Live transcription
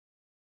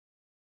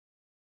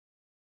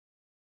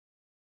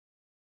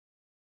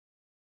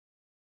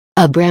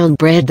a brown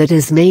bread that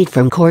is made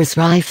from coarse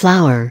rye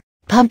flour.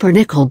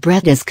 Pumpernickel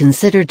bread is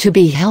considered to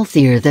be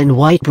healthier than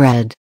white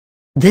bread.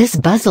 This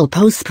Puzzle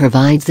post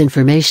provides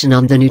information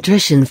on the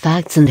nutrition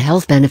facts and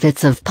health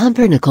benefits of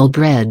pumpernickel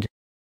bread.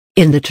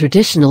 In the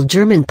traditional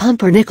German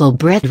pumpernickel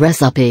bread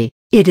recipe,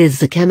 it is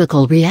the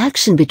chemical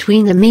reaction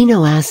between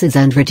amino acids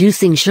and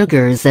reducing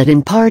sugars that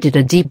impart it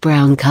a deep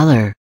brown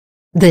color.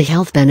 The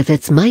health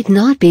benefits might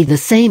not be the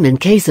same in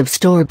case of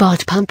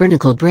store-bought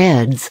pumpernickel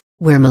breads,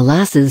 where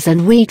molasses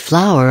and wheat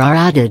flour are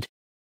added.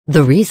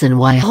 The reason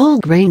why whole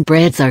grain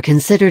breads are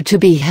considered to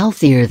be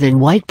healthier than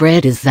white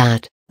bread is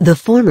that the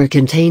former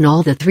contain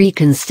all the three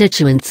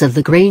constituents of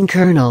the grain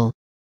kernel.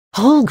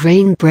 Whole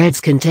grain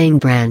breads contain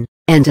bran,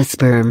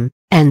 endosperm,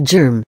 and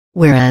germ,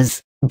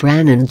 whereas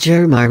bran and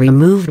germ are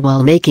removed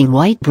while making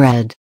white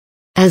bread.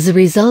 As a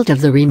result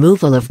of the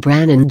removal of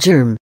bran and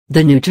germ,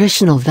 the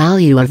nutritional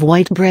value of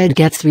white bread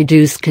gets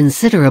reduced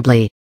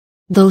considerably.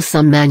 Though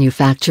some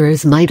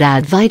manufacturers might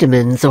add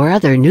vitamins or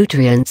other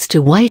nutrients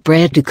to white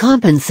bread to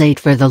compensate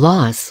for the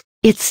loss,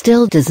 it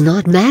still does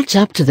not match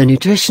up to the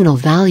nutritional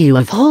value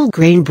of whole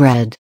grain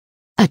bread.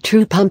 A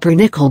true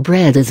pumpernickel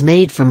bread is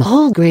made from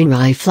whole grain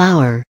rye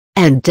flour,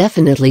 and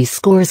definitely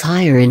scores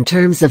higher in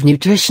terms of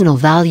nutritional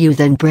value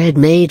than bread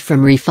made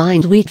from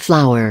refined wheat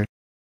flour.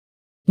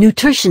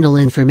 Nutritional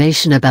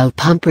information about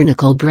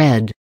pumpernickel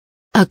bread.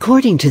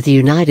 According to the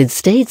United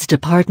States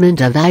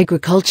Department of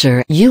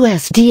Agriculture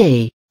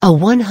 (USDA), a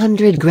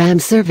 100-gram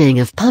serving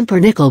of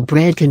pumpernickel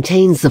bread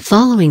contains the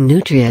following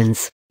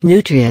nutrients.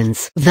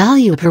 Nutrients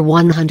value per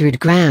 100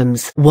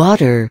 grams: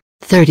 water,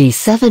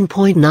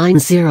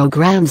 37.90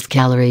 grams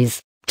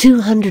calories,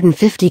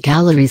 250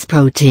 calories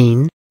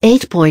protein,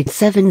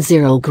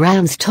 8.70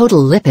 grams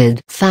total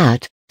lipid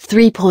fat,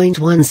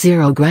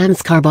 3.10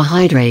 grams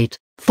carbohydrate,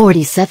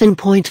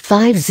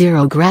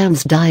 47.50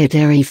 grams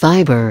dietary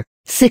fiber,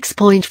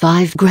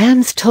 6.5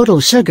 grams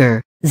total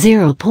sugar,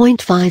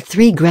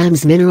 0.53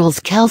 grams minerals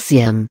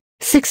calcium,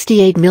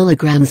 68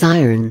 milligrams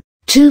iron,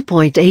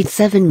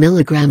 2.87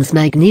 milligrams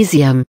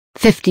magnesium,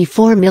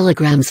 54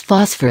 milligrams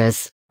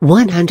phosphorus,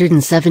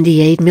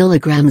 178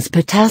 milligrams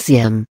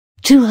potassium,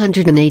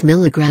 208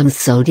 milligrams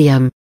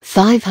sodium,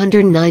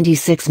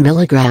 596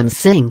 milligrams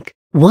zinc,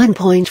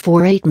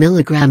 1.48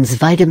 milligrams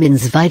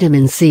vitamins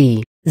vitamin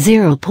C,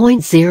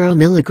 0.0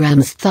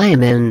 milligrams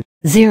thiamine,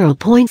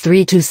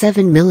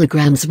 0.327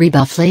 milligrams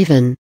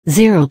riboflavin,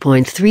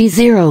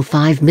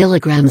 0.305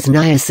 milligrams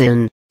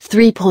niacin,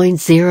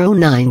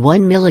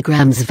 3.091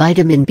 milligrams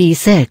vitamin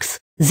B6,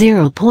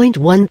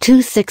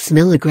 0.126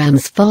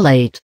 milligrams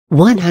folate,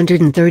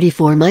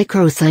 134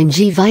 microsign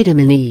G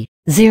vitamin E,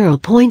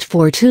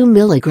 0.42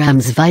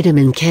 milligrams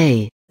vitamin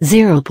K,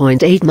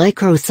 0.8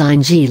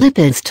 microsign G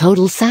lipids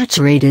total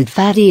saturated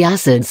fatty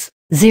acids,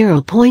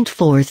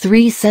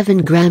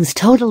 0.437 grams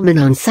total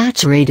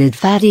monounsaturated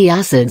fatty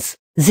acids,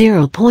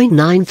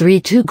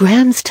 0.932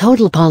 grams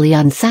total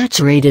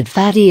polyunsaturated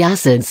fatty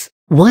acids,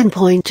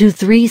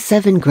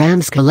 1.237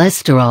 grams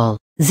cholesterol,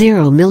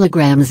 0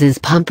 milligrams. Is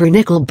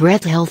pumpernickel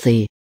bread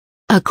healthy?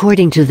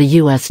 According to the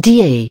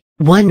USDA,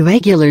 one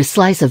regular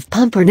slice of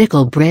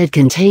pumpernickel bread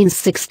contains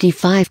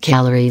 65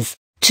 calories,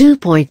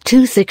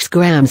 2.26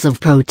 grams of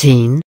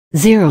protein,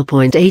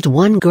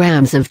 0.81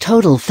 grams of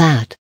total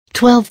fat,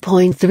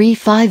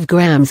 12.35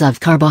 grams of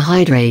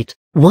carbohydrate,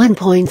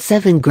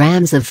 1.7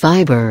 grams of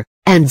fiber,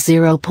 and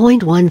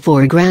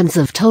 0.14 grams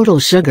of total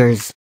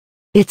sugars.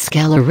 Its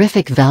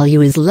calorific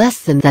value is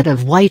less than that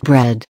of white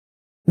bread.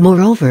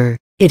 Moreover,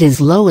 it is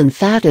low in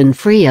fat and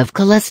free of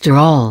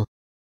cholesterol.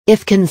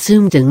 If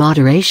consumed in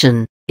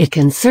moderation, it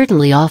can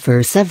certainly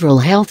offer several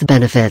health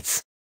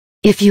benefits.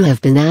 If you have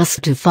been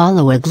asked to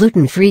follow a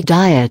gluten-free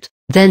diet,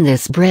 then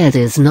this bread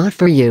is not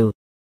for you.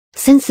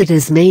 Since it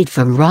is made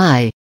from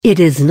rye, it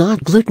is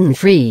not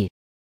gluten-free.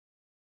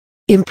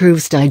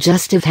 Improves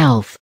digestive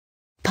health.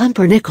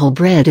 Pumpernickel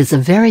bread is a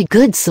very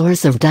good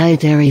source of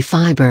dietary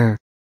fiber.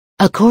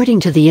 According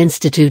to the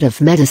Institute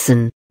of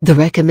Medicine, the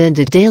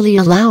recommended daily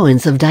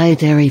allowance of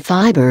dietary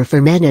fiber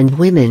for men and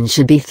women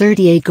should be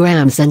 38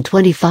 grams and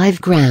 25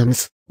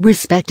 grams,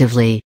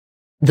 respectively.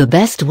 The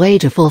best way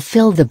to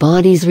fulfill the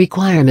body's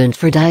requirement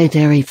for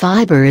dietary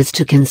fiber is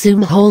to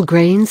consume whole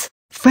grains,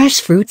 fresh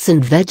fruits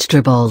and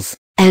vegetables,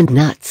 and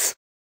nuts.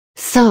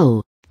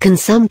 So,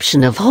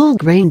 consumption of whole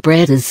grain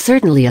bread is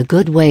certainly a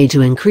good way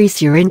to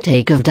increase your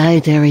intake of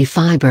dietary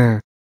fiber.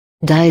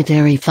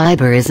 Dietary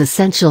fiber is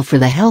essential for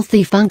the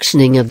healthy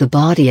functioning of the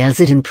body as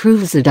it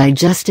improves the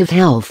digestive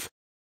health.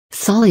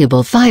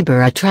 Soluble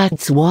fiber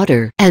attracts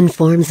water and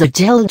forms a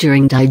gel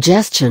during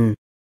digestion.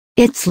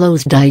 It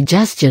slows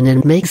digestion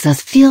and makes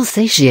us feel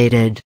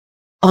satiated.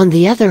 On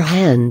the other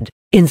hand,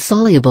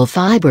 insoluble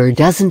fiber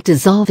doesn't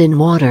dissolve in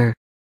water.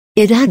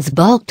 It adds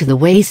bulk to the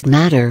waste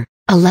matter,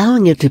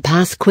 allowing it to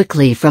pass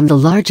quickly from the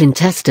large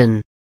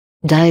intestine.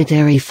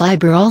 Dietary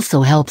fiber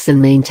also helps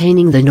in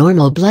maintaining the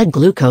normal blood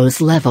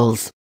glucose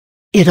levels.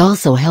 It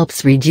also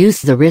helps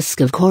reduce the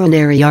risk of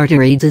coronary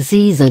artery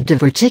disease and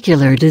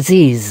diverticular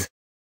disease.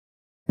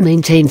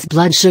 Maintains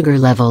blood sugar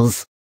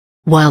levels.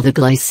 While the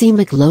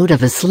glycemic load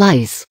of a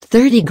slice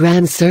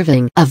 30-gram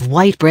serving of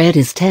white bread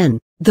is 10,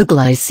 the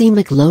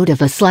glycemic load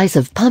of a slice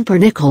of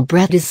pumpernickel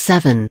bread is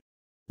 7.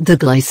 The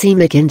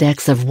glycemic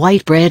index of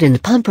white bread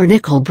and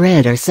pumpernickel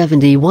bread are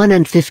 71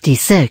 and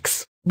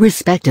 56,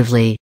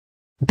 respectively.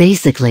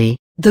 Basically,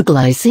 the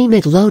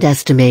glycemic load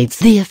estimates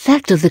the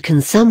effect of the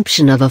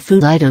consumption of a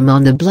food item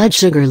on the blood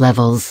sugar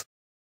levels.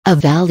 A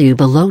value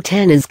below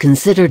 10 is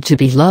considered to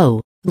be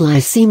low.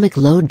 Glycemic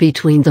load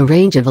between the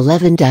range of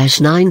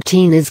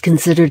 11-19 is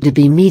considered to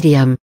be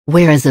medium,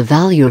 whereas a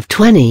value of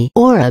 20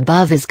 or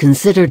above is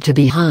considered to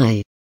be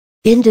high.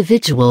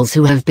 Individuals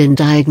who have been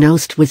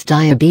diagnosed with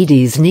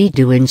diabetes need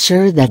to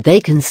ensure that they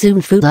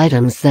consume food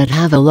items that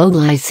have a low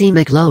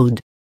glycemic load.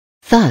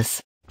 Thus,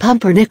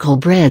 pumpernickel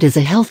bread is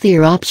a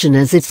healthier option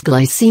as its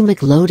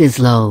glycemic load is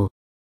low.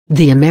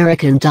 The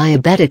American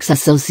Diabetics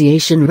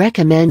Association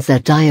recommends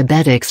that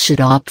diabetics should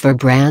opt for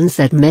brands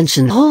that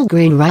mention whole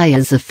grain rye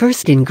as the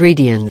first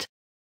ingredient.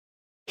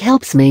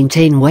 Helps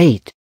maintain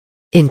weight.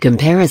 In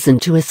comparison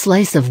to a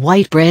slice of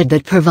white bread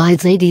that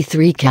provides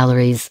 83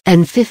 calories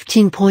and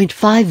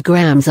 15.5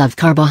 grams of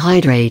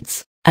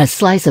carbohydrates, a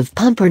slice of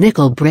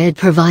pumpernickel bread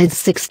provides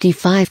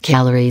 65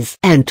 calories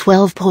and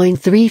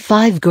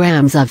 12.35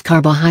 grams of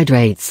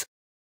carbohydrates.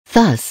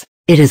 Thus,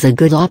 it is a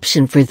good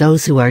option for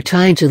those who are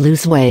trying to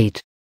lose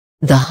weight.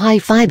 The high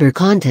fiber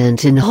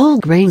content in whole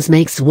grains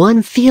makes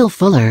one feel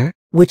fuller,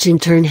 which in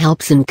turn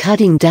helps in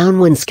cutting down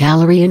one's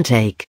calorie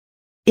intake.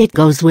 It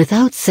goes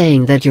without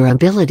saying that your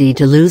ability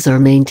to lose or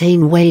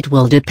maintain weight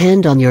will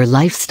depend on your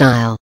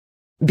lifestyle.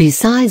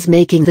 Besides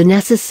making the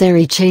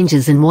necessary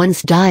changes in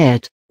one's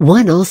diet,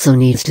 one also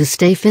needs to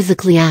stay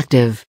physically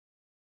active.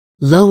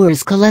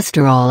 Lowers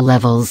cholesterol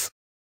levels.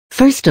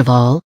 First of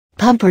all,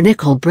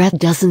 pumpernickel bread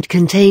doesn't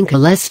contain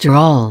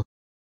cholesterol.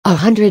 A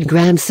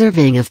 100-gram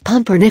serving of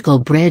pumpernickel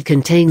bread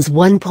contains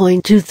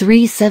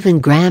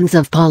 1.237 grams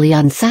of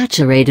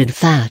polyunsaturated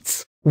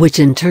fats, which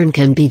in turn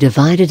can be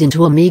divided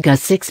into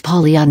omega-6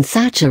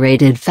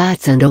 polyunsaturated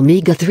fats and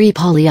omega-3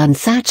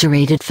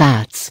 polyunsaturated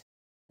fats.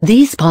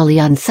 These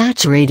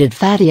polyunsaturated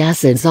fatty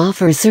acids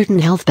offer certain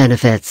health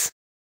benefits.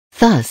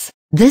 Thus,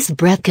 this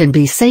bread can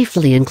be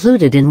safely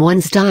included in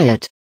one's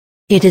diet.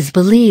 It is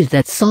believed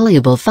that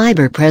soluble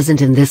fiber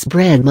present in this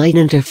bread might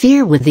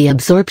interfere with the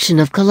absorption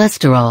of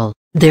cholesterol,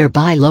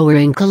 thereby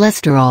lowering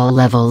cholesterol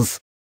levels.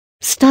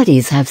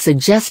 Studies have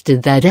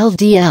suggested that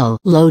LDL,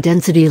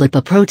 low-density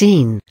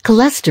lipoprotein,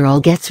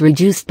 cholesterol gets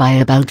reduced by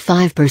about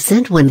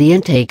 5% when the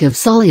intake of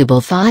soluble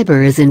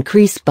fiber is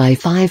increased by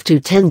 5 to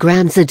 10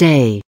 grams a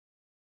day.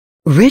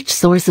 Rich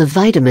source of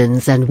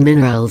vitamins and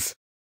minerals.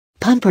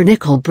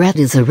 Pumpernickel bread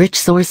is a rich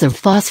source of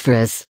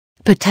phosphorus,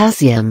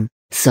 potassium,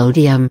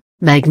 sodium,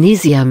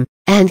 magnesium,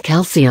 and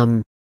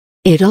calcium.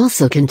 It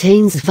also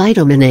contains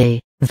vitamin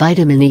A,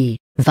 vitamin E,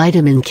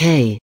 vitamin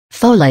K,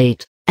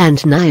 folate, and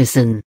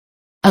niacin.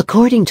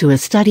 According to a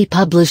study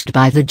published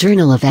by the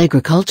Journal of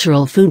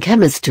Agricultural Food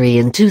Chemistry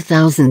in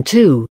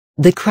 2002,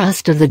 the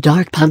crust of the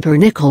dark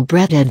pumpernickel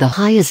bread had the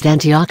highest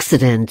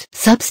antioxidant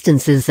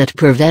substances that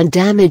prevent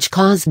damage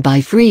caused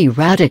by free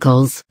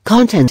radicals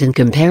content in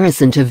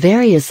comparison to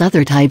various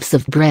other types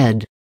of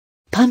bread.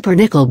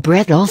 Pumpernickel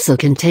bread also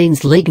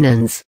contains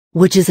lignans,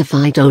 which is a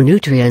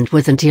phytonutrient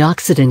with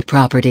antioxidant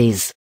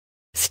properties.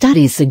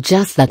 Studies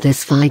suggest that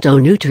this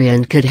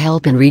phytonutrient could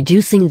help in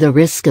reducing the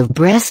risk of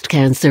breast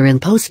cancer in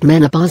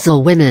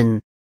postmenopausal women.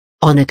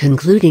 On a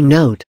concluding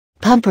note,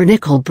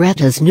 pumpernickel bread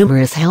has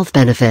numerous health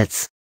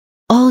benefits.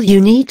 All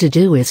you need to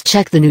do is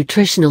check the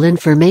nutritional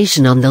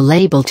information on the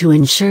label to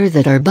ensure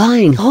that are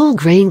buying whole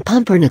grain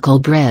pumpernickel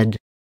bread.